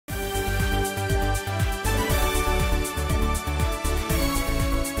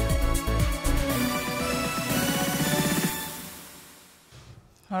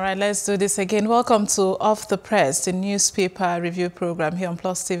All right, let's do this again. Welcome to Off the Press, the newspaper review program here on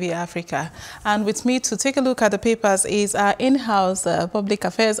Plus TV Africa. And with me to take a look at the papers is our in-house public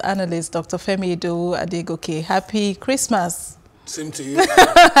affairs analyst, Dr. Femi Idowu Adegoke. Happy Christmas. Same to you.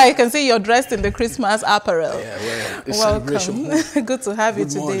 I can see you're dressed in the Christmas apparel. Yeah, well, it's welcome. Good to have you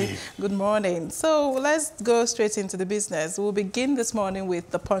today. Morning. Good morning. So let's go straight into the business. We'll begin this morning with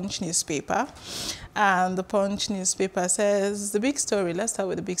the Punch newspaper. And the Punch newspaper says, the big story, let's start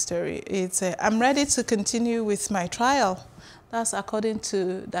with the big story. It's, I'm ready to continue with my trial. That's according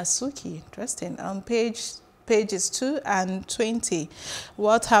to Dasuki. Interesting. On pages 2 and 20,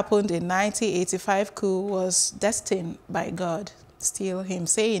 what happened in 1985 coup was destined by God. Still him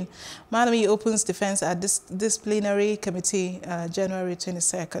saying, Malami opens defense at this disciplinary committee January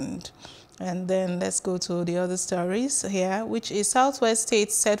 22nd. And then let's go to the other stories here, which is Southwest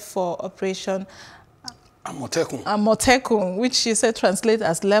State set for Operation Amotekun, which you said translate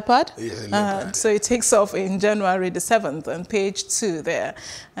as leopard. Yes, leopard. So it takes off in January the 7th on page 2 there.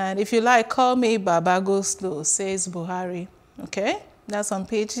 And if you like, call me Baba Go Slow, says Buhari. Okay, that's on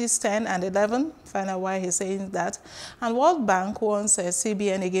pages 10 and 11. Find out why he's saying that. And World Bank warns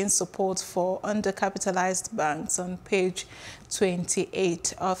CBN against support for undercapitalized banks on page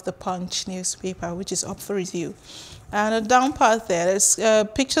 28 of the Punch newspaper, which is up for review. And a down part there's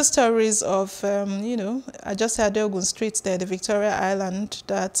picture stories of, you know, I just had Ogun Street there, the Victoria Island,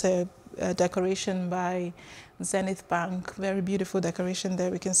 that decoration by Zenith Bank. Very beautiful decoration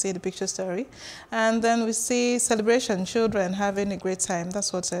there. We can see the picture story. And then we see celebration, children having a great time.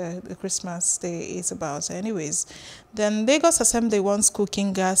 That's what the Christmas Day is about anyways. Then Lagos Assembly wants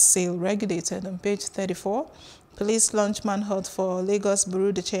cooking gas sale regulated on page 34. Police launch manhunt for Lagos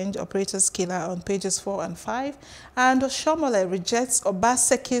Bureau de Change operators killer on pages 4 and 5. And Oshomole rejects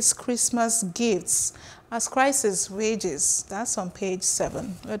Obaseki's Christmas gifts as crisis wages. That's on page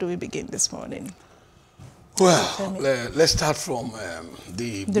 7. Where do we begin this morning? Well, let's start from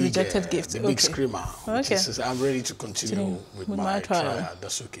the big, rejected gift. The big screamer. Which is, I'm ready to continue with my trial,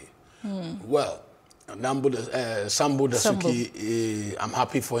 Dasuki. Well, Sambo Dasuki, I'm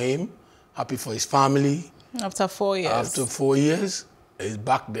happy for him, happy for his family. After 4 years. After 4 years, he's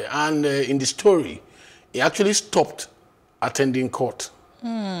back there. And in the story, he actually stopped attending court.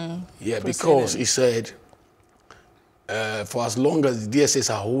 Yeah, because he said, for as long as the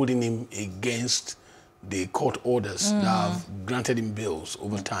DSS are holding him against the court orders that have granted him bails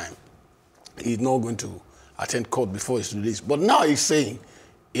over time, he's not going to attend court before he's released. But now he's saying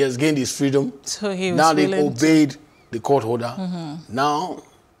he has gained his freedom. So he was now they've obeyed the court order. Now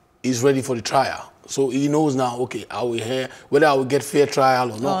he's ready for the trial. So he knows now, okay, I will hear whether I will get fair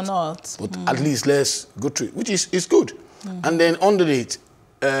trial or not. But at least let's go through it, which is good. And then under it,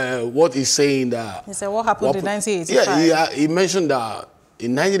 what he's saying that... He said, what happened in 1985? Yeah, he mentioned that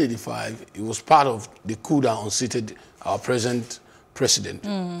in 1985, it was part of the coup that unseated our present president.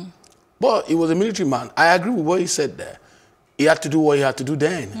 But he was a military man. I agree with what he said there. He had to do what he had to do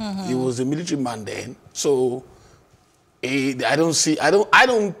then. He was a military man then. So I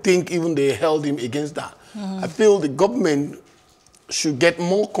don't think even they held him against that. I feel the government should get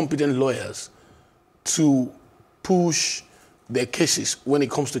more competent lawyers to push their cases when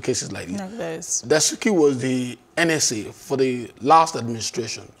it comes to cases like this. Dasuki was the NSA for the last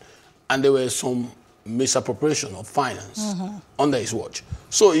administration, and there were some misappropriation of finance under his watch.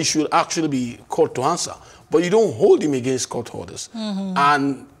 So he should actually be called to answer. But you don't hold him against court orders.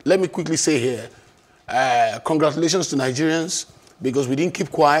 And let me quickly say here, congratulations to Nigerians, because we didn't keep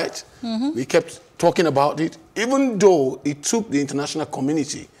quiet. We kept talking about it, even though it took the international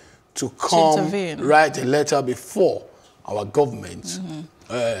community to come write a letter before our government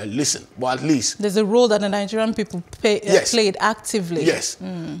listen. But at least there's a role that the Nigerian people played actively. Yes.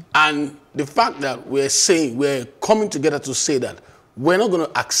 And the fact that we're coming together to say that we're not going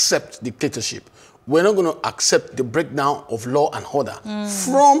to accept dictatorship. We're not going to accept the breakdown of law and order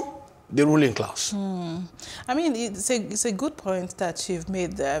from the ruling class. I mean, it's a good point that you've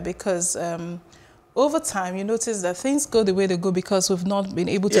made there, because over time you notice that things go the way they go because we've not been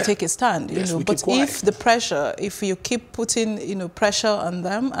able to take a stand. You know, but if the pressure, if you keep putting pressure on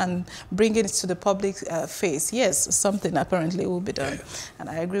them and bringing it to the public face, yes, something apparently will be done. And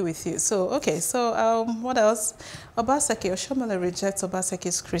I agree with you. So okay, so what else? Obaseki, Oshomole rejects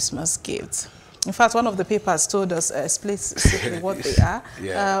Obaseki's Christmas gifts. In fact, one of the papers told us explicitly what they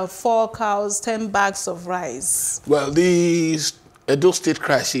are. 4 cows, 10 bags of rice. Well, the Edo State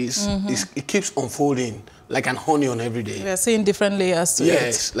crisis, it keeps unfolding like an onion every day. We are seeing different layers to it.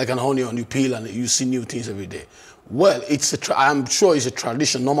 Yes, like an onion, you peel and you see new things every day. Well, I'm sure it's a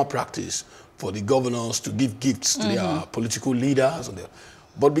tradition, normal practice for the governors to give gifts to their political leaders.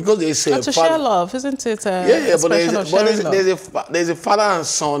 But because they say to share love, isn't it? Yeah, but there's a father and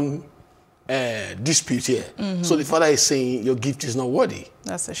son dispute here. So the father is saying your gift is not worthy.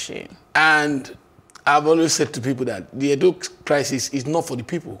 That's a shame. And I've always said to people that the Edo crisis is not for the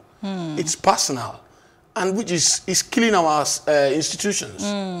people. It's personal, and which is killing our institutions.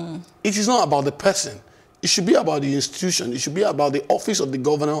 It is not about the person. It should be about the institution. It should be about the office of the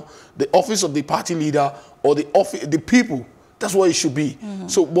governor, the office of the party leader, or the people. That's what it should be.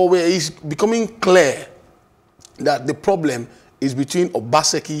 So, but where it's becoming clear that the problem is between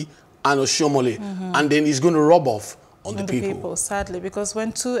Obaseki and Oshiomhole, and then it's going to rub off on the people. Sadly, because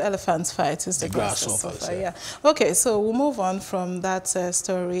when two elephants fight, it's the grass that suffers. Yeah. Okay, so we'll move on from that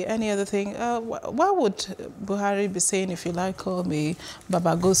story. Any other thing? What would Buhari be saying, if you like, call me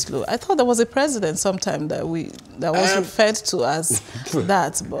Baba Go-Slow? I thought there was a president sometime that was referred to as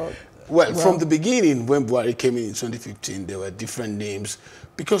that, but... Well, from the beginning, when Buhari came in 2015, there were different names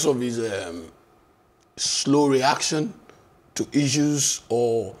because of his slow reaction to issues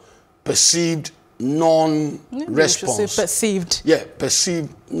or perceived non-response. Perceived. Yeah,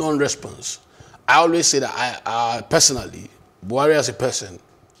 perceived non-response. I always say that I personally, Buhari as a person,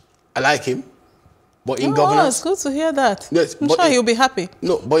 I like him, but in governance... it's good to hear that. Yes, I'm sure he'll be happy.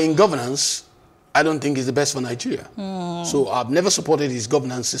 No, but in governance, I don't think he's the best for Nigeria. So I've never supported his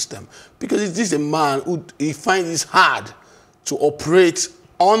governance system because it is a man who he finds it hard to operate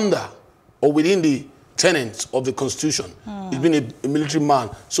under or within the tenets of the Constitution. He's been a military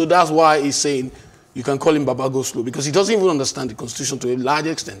man. So that's why he's saying you can call him Baba Go-Slow because he doesn't even understand the Constitution to a large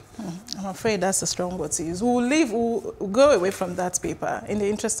extent. I'm afraid that's a strong word to use. We'll go away from that paper in the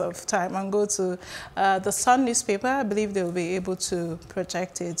interest of time and go to the Sun newspaper. I believe they'll be able to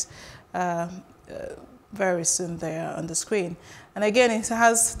project it very soon there on the screen. And again, it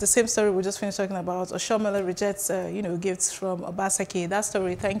has the same story we just finished talking about. Oshiomhole rejects, gifts from Obaseki. That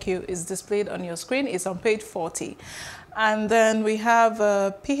story, thank you, is displayed on your screen. It's on page 40. And then we have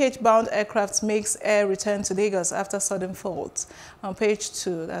PH-bound aircraft makes air return to Lagos after sudden fault. On page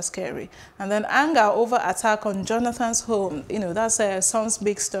 2, that's scary. And then anger over attack on Jonathan's home. That's Son's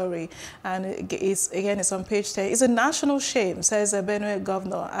big story. And it's on page 10. It's a national shame, says the Benue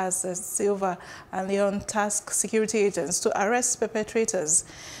governor, as Silva and Leon task security agents to arrest perpetrators.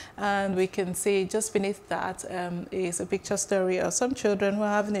 And we can see just beneath that is a picture story of some children who are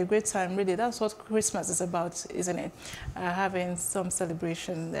having a great time. Really, that's what Christmas is about, isn't it? Having some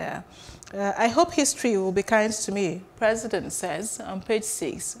celebration there. I hope history will be kind to me, President says on page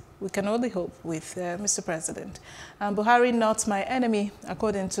 6. We can only hope with Mr. President. Buhari not my enemy,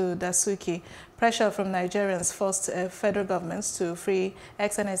 according to Dasuki. Pressure from Nigerians forced federal governments to free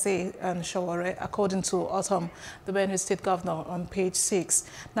ex-NSA and Shawore, according to Autumn, the Benue State Governor, on page 6.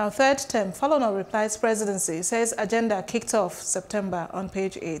 Now, third term, Falana replies presidency, says agenda kicked off September on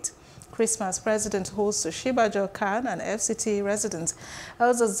page 8. Christmas, President hosts Shibajo Khan and FCT resident.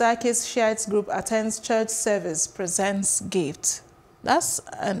 Elza Zaki's Shiites group attends church service, presents gift. That's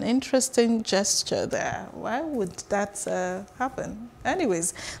an interesting gesture there. Why would that happen?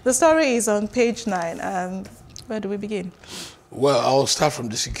 Anyways, the story is on page 9. And where do we begin? Well, I'll start from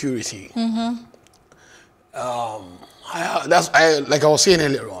the security. Like I was saying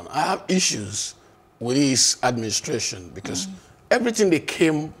earlier on, I have issues with his administration because everything they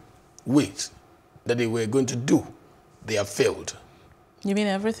came with that they were going to do, they have failed. You mean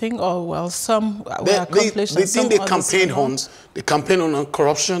everything? Or, well, some were accomplished and some others they campaign on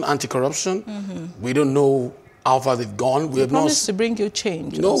corruption, anti-corruption. We don't know how far they've gone. We have promised to bring you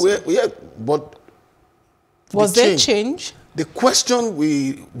change. No, but... Was there change? The question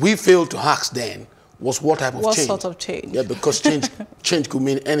we failed to ask then was what type of change? What sort of change? Yeah, because change could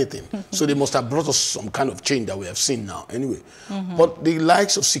mean anything. So they must have brought us some kind of change that we have seen now anyway. But the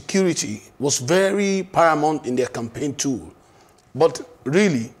likes of security was very paramount in their campaign tool. But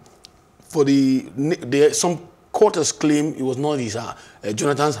really, for some quarters claim it was not his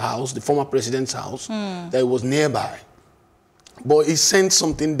Jonathan's house, the former president's house, that it was nearby. But he sent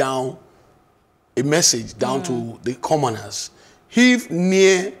something down, a message down to the commoners. If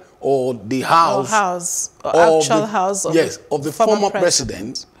near or the house, of the former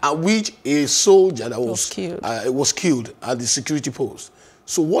president, at which a soldier that was killed at the security post.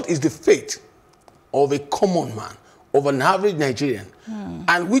 So what is the fate of a common man, of an average Nigerian,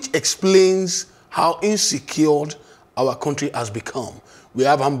 and which explains how insecure our country has become? We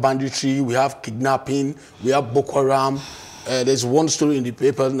have armed banditry, we have kidnapping, we have Boko Haram. There's one story in the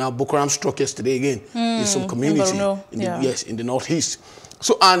paper now. Boko Haram struck yesterday again in some community in the northeast.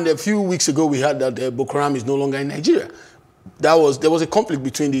 So, and a few weeks ago we heard that Boko Haram is no longer in Nigeria. There was a conflict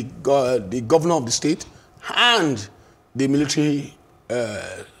between the governor of the state and the military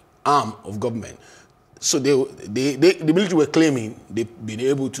arm of government. So the military were claiming they've been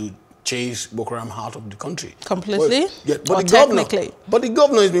able to chase Boko Haram out of the country. Completely? But the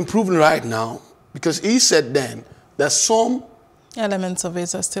governor has been proven right now, because he said then that some elements of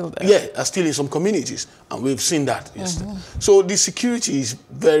it are still there. Yeah, are still in some communities, and we've seen that yesterday. So the security is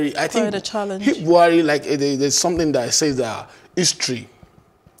very, I think, quite a challenge. Buhari, like there's something that says that history,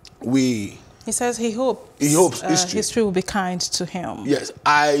 he says he hopes history will be kind to him. Yes,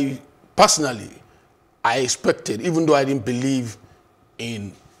 I expected, even though I didn't believe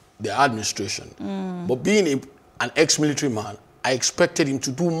in the administration, but being an ex-military man, I expected him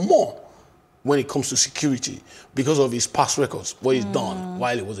to do more when it comes to security because of his past records, what he's done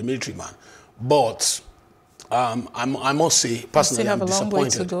while he was a military man. But I must say, personally, I'm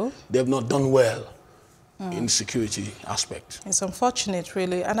disappointed. They have not done well in security aspect. It's unfortunate,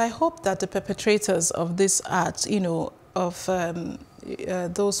 really, and I hope that the perpetrators of this act, you know, of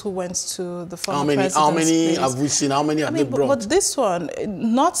those who went to the former president's How many place. have we seen? How many have they brought? But this one,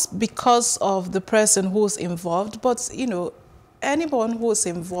 not because of the person who's involved, but, you know, anyone who's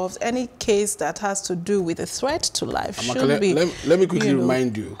involved, any case that has to do with a threat to life should be, let me quickly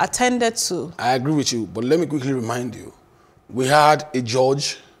remind you. Attended to. I agree with you, but let me quickly remind you. We had a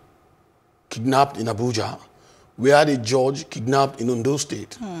judge kidnapped in Abuja. We had a judge kidnapped in Ondo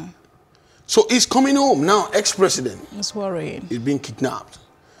State. So he's coming home now, ex-president. It's worrying. He's being kidnapped.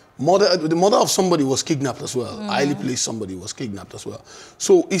 The mother of somebody was kidnapped as well. Highly placed somebody was kidnapped as well.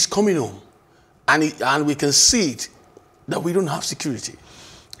 So he's coming home. And we can see it, that we don't have security.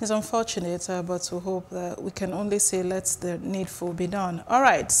 It's unfortunate, but we hope that we can only say let the needful be done. All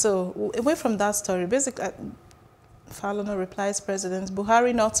right, so away from that story, basically, Falana replies, President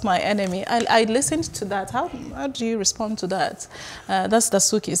Buhari, not my enemy. I listened to that. How do you respond to that? That's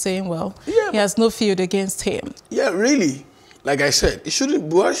Dasuki saying, well, he has no field against him. Yeah, really. Like I said,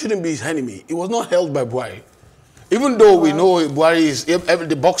 Buhari shouldn't be his enemy. He was not held by Buhari. Even though we know Buhari is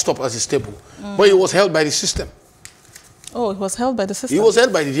the box stop as a staple, but he was held by the system. Oh, it was held by the system? He was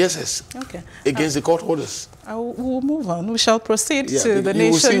held by the DSS. Okay. Against the court orders. We'll move on. We shall proceed to the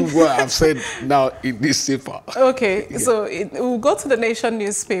nation. You will see what I've said now in this paper. Okay, so we'll go to the Nation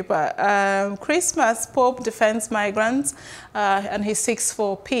newspaper. Christmas, Pope defends migrants and he seeks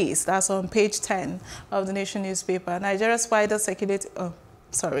for peace. That's on page 10 of the Nation newspaper. Nigeria's widest circulated...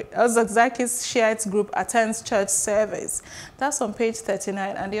 Al-Zakzaki's Shiite group attends church service. That's on page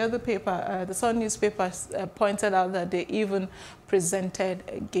 39. And the other paper, the Sun newspaper, pointed out that they even presented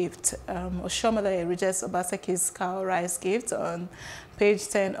a gift. Oshomole rejects Obaseki's cow rice gift on page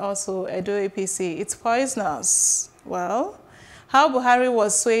 10. Also, Edo APC, it's poisonous. Well, how Buhari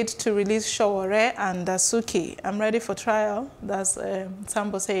was swayed to release Showore and Dasuki. I'm ready for trial. That's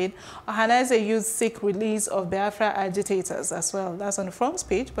Sambo said. Ohaneze youth seek release of Biafra agitators as well. That's on the front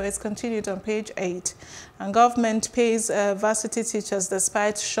page, but it's continued on page 8. And government pays varsity teachers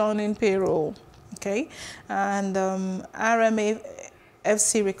despite shunning payroll. Okay. And RMA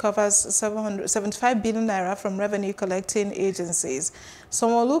FC recovers 75 billion naira from revenue collecting agencies.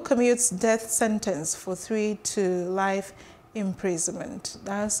 Somolu commutes death sentence for 3 to life imprisonment.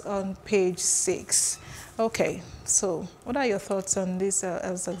 That's on page 6. Okay, so what are your thoughts on this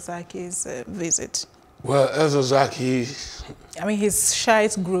El-Zakzaki's visit? Well, El-Zakzaki... I mean, his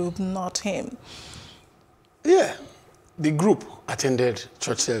Shiite group, not him. Yeah, the group attended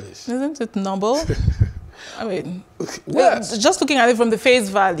church service. Isn't it noble? I mean, just looking at it from the face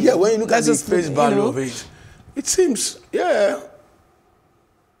value. Yeah, when you look at the face value of it, it seems,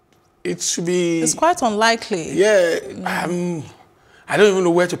 it should be... It's quite unlikely. Yeah, I don't even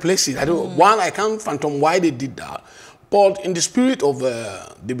know where to place it. One, I can't fathom why they did that. But in the spirit of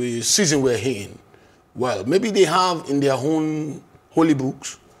the season we're in, well, maybe they have in their own holy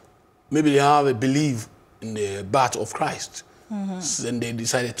books, maybe they have a belief in the birth of Christ. Then they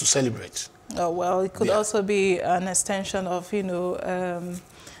decided to celebrate. Oh, well, it could also be an extension of,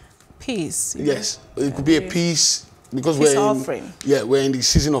 peace. Yes, it could be a peace. Because we're in the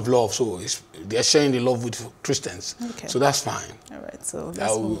season of love, so they're sharing the love with Christians. Okay. So that's fine. All right, so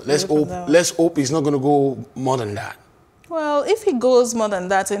let's hope he's not going to go more than that. Well, if he goes more than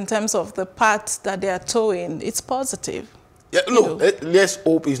that in terms of the path that they are towing, it's positive. Yeah, no, let's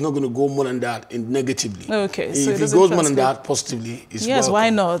hope he's not going to go more than that negatively. Okay. So if he goes more than that positively, it's yes, welcome. Why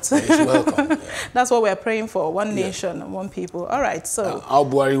not? Yeah, it's welcome. That's what we're praying for, one nation, one people. All right, so... How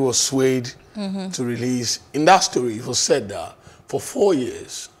Buhari was swayed to release. In that story, it was said that for 4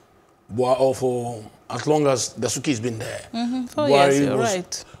 years, or for as long as Dasuki has been there, 4 years, you're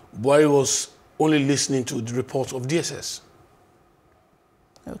right. Buhari was only listening to the reports of DSS.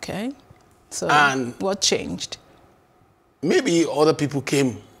 Okay. So and what changed? maybe other people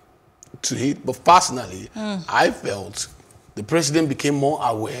came to it, but personally, I felt the president became more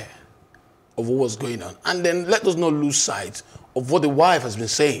aware of what was going on. And then let us not lose sight of what the wife has been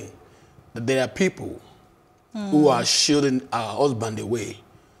saying, that there are people who are shielding our husband away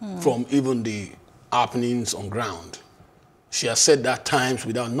from even the happenings on ground. She has said that times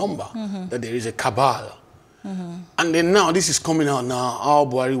without number, that there is a cabal. And then now this is coming out now, how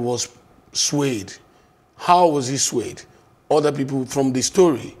Buhari was swayed. How was he swayed? Other people from the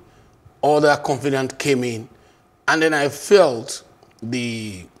story, other confidant came in. And then I felt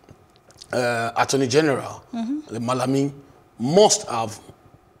the Attorney General, the Malami, must have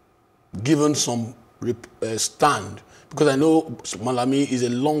given some stand, because I know Malami is a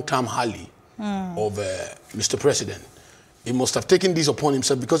long-term ally of Mr. President. He must have taken this upon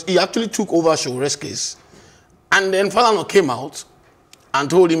himself, because he actually took over Shore's case. And then Falana came out and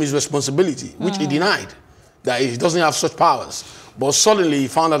told him his responsibility, which he denied, that he doesn't have such powers. But suddenly he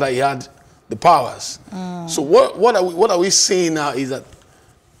found out that he had the powers. So what are we saying now is that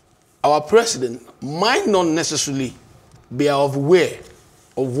our president might not necessarily be aware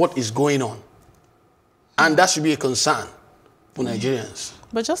of what is going on. And that should be a concern for Nigerians.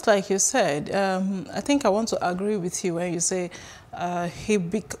 But just like you said, I think I want to agree with you when you say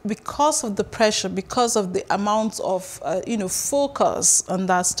because of the pressure, because of the amount of focus on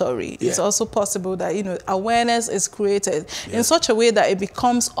that story, it's also possible that awareness is created in such a way that it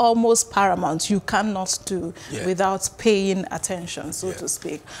becomes almost paramount. You cannot do without paying attention, so to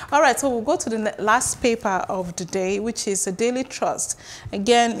speak. All right, so we'll go to the last paper of the day, which is a Daily Trust.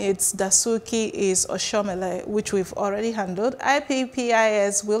 Again, it's Dasuki is Oshomele, which we've already handled.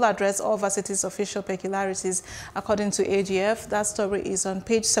 IPPIS will address all varsities' official peculiarities according to AGF. That story is on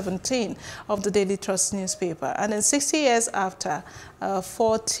page 17 of the Daily Trust newspaper. And then 60 years after,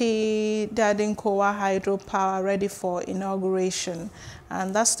 40 Dadinkowa hydropower ready for inauguration.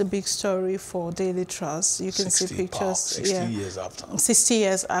 And that's the big story for Daily Trust. You can see pictures. 60 years after. 60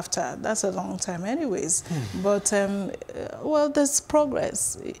 years after. That's a long time anyways. But, well, there's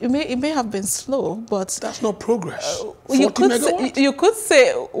progress. It may have been slow, but... That's not progress. You could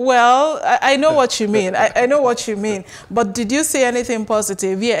say, well, I know what you mean. I know what you mean. But did you say anything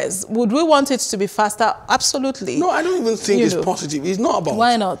positive? Yes. Would we want it to be faster? Absolutely. No, I don't even think it's positive. It's not about...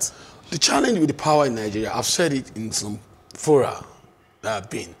 Why not? The challenge with the power in Nigeria, I've said it in some fora that have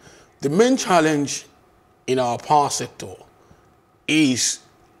been. The main challenge in our power sector is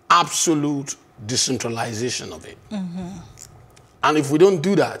absolute decentralization of it. And if we don't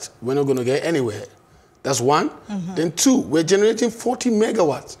do that, we're not going to get anywhere. That's one. Then two, we're generating 40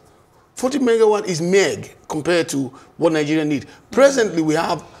 megawatts. 40 megawatt is meg compared to what Nigeria needs. Presently, we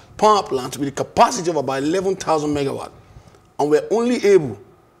have power plants with a capacity of about 11,000 megawatt. And we're only able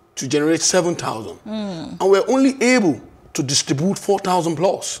to generate 7,000. And we're only able to distribute 4,000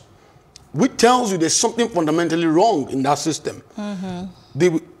 plus, which tells you there's something fundamentally wrong in that system.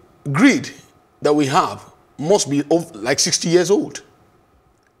 The grid that we have must be like 60 years old.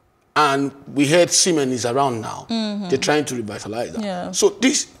 And we heard Siemens is around now. They're trying to revitalize that. So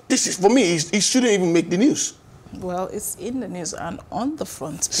this is, for me, it shouldn't even make the news. Well, it's in the news and on the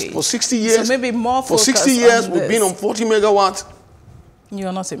front page. For 60 years, so maybe more for 60 years, we've been on 40 megawatts.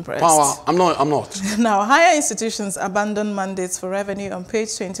 You're not impressed. Power. I'm not. Now, higher institutions abandon mandates for revenue on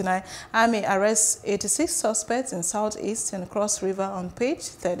page 29. Army arrests 86 suspects in Southeast and Cross River on page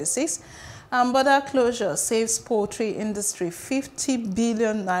 36. And border closure saves poultry industry 50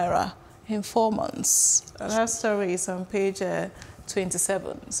 billion naira in 4 months. That story is on page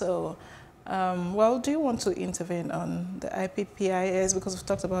 27. So, well, do you want to intervene on the IPPIS, because we've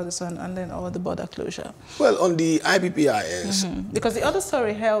talked about this one, and then all the border closure? Well, on the IPPIS... Because the other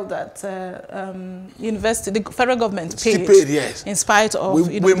story held that the federal government paid, yes, in spite of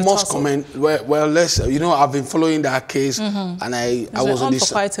we must comment. Well, let's, I've been following that case, and I was on this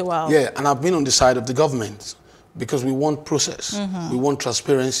for quite a while. Yeah, and I've been on the side of the government because we want process, we want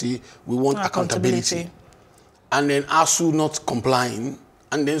transparency, we want accountability. And then ASU not complying.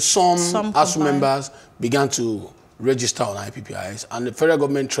 And then some ASU members began to register on IPPIs, and the federal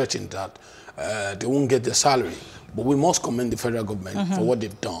government threatened that they won't get their salary. But we must commend the federal government for what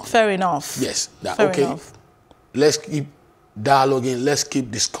they've done. Fair enough. Yes. Fair enough. Let's keep dialoguing, let's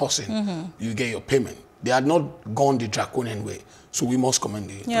keep discussing. You get your payment. They had not gone the draconian way. So we must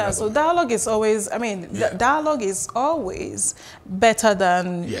commend it. Yeah, so dialogue is always, I mean, dialogue is always better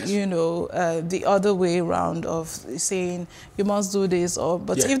than, you know, the other way around of saying you must do this, or,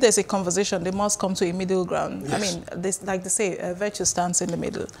 but if there's a conversation, they must come to a middle ground. I mean, this, like they say, virtue stands in the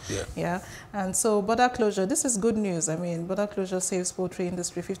middle. Yeah. And so border closure, this is good news. I mean, border closure saves poultry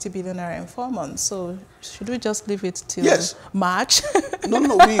industry 50 billion naira in 4 months. So should we just leave it till March? No,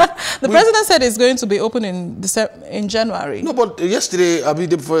 the president said it's going to be open in January. No, but yesterday, I believe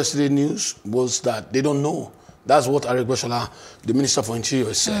the before yesterday news was that they don't know. That's what Aregbesola, the Minister for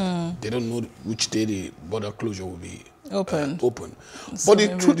Interior, said. They don't know which day the border closure will be open. So but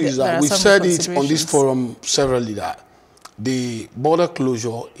the truth is that we've said it on this forum severally that the border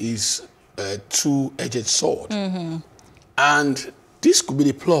closure is a two-edged sword. And this could be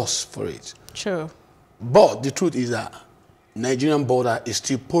the plus for it. True. But the truth is that Nigerian border is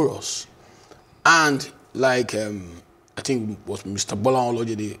still porous. And like I think it was Mr. Bola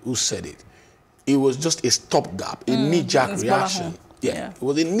Olojede who said it, it was just a stopgap, a knee-jerk reaction. It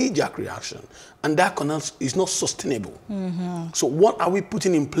was a knee-jerk reaction. And that is not sustainable. So what are we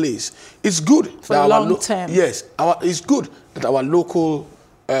putting in place? It's good. For the long term. Yes, it's good that our local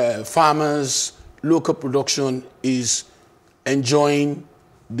farmers, local production is enjoying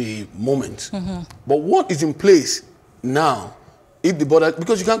the moment. But what is in place now, if the border,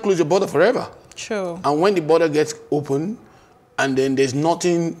 because you can't close your border forever. True. And when the border gets open, and then there's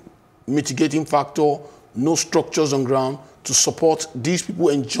nothing mitigating factor, no structures on ground to support these people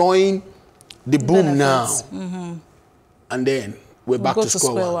enjoying the boom now. And then we're back to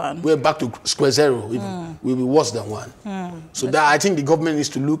square one. We're back to square zero. We'll be worse than one. So that I think the government needs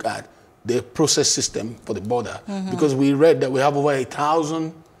to look at the process system for the border, because we read that we have over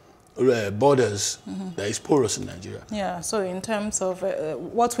 1,000 borders that is porous in Nigeria. Yeah, so in terms of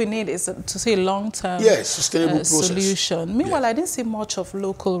what we need is to see long-term sustainable solution. Meanwhile, I didn't see much of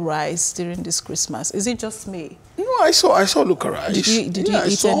local rice during this Christmas. Is it just me? No, I saw local rice. Did you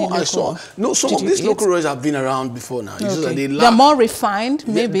eat any local? No, some of these local rice have been around before now. They're more refined,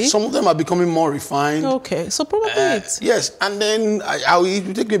 maybe? Some of them are becoming more refined. Okay, so probably yes, and then it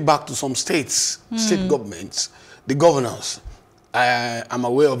will take me back to some states, state governments, the governors. I'm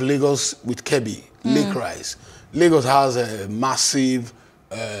aware of Lagos with Kebbi, Lake Rice. Lagos has a massive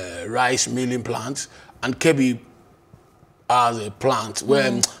rice milling plant, and Kebbi has a plant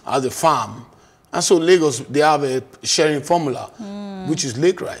where has a farm. And so Lagos, they have a sharing formula, which is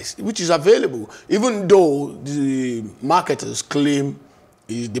Lake Rice, which is available, even though the marketers claim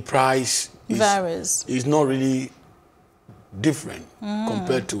the price is not really different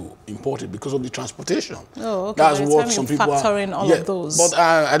compared to imported because of the transportation. Oh, okay. That's what some people are factoring all of those. But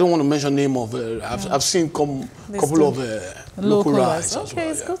I don't want to mention name of. I've seen couple of local rice. Okay,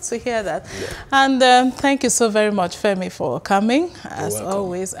 it's good to hear that. And thank you so very much, Femi, for coming as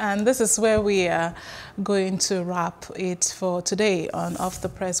always. And this is where we are going to wrap it for today on Off the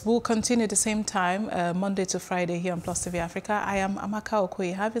Press. We'll continue the same time, Monday to Friday here on Plus TV Africa. I am Amaka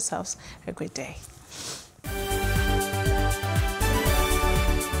Okoye. Have yourselves a great day.